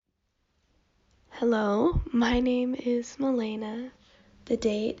Hello, my name is Milena. The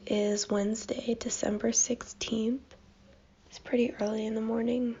date is Wednesday, December 16th. It's pretty early in the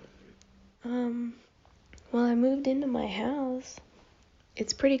morning. I moved into my house.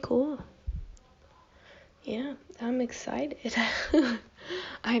 It's pretty cool. Yeah, I'm excited.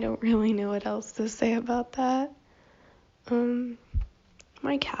 I don't really know what else to say about that.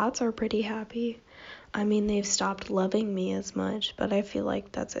 My cats are pretty happy. I mean, they've stopped loving me as much, but I feel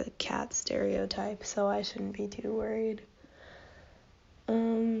like that's a cat stereotype, so I shouldn't be too worried.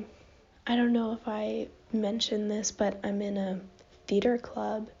 I don't know if I mentioned this, but I'm in a theater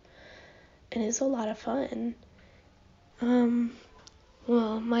club, and it's a lot of fun.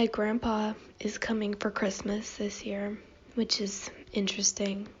 My grandpa is coming for Christmas this year, which is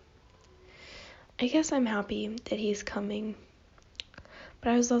interesting. I guess I'm happy that he's coming, but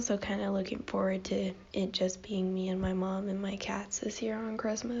I was also kind of looking forward to it just being me and my mom and my cats this year on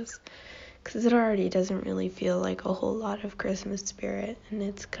Christmas, because it already doesn't really feel like a whole lot of Christmas spirit, and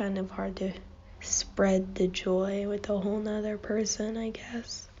it's kind of hard to spread the joy with a whole nother person, I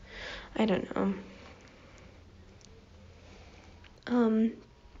guess. I don't know.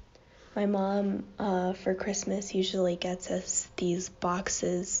 My mom, for Christmas usually gets us these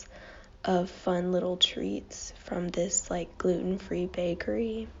boxes of fun little treats from this, gluten-free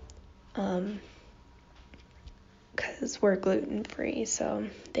bakery. Because we're gluten-free, so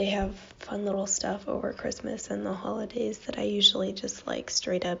they have fun little stuff over Christmas and the holidays that I usually just,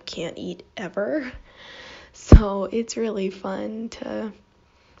 straight up can't eat ever. So it's really fun to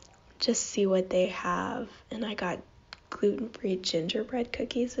just see what they have. And I got gluten-free gingerbread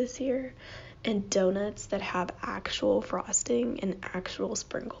cookies this year and donuts that have actual frosting and actual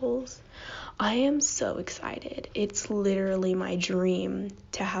sprinkles. I am so excited. It's literally my dream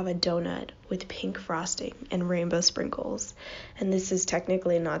to have a donut with pink frosting and rainbow sprinkles. And this is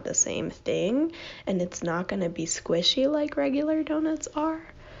technically not the same thing, and it's not going to be squishy like regular donuts are.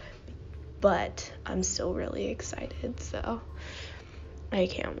 But I'm still really excited, so I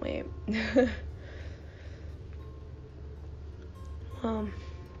can't wait.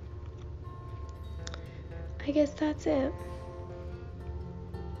 I guess that's it.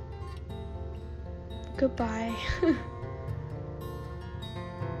 Goodbye.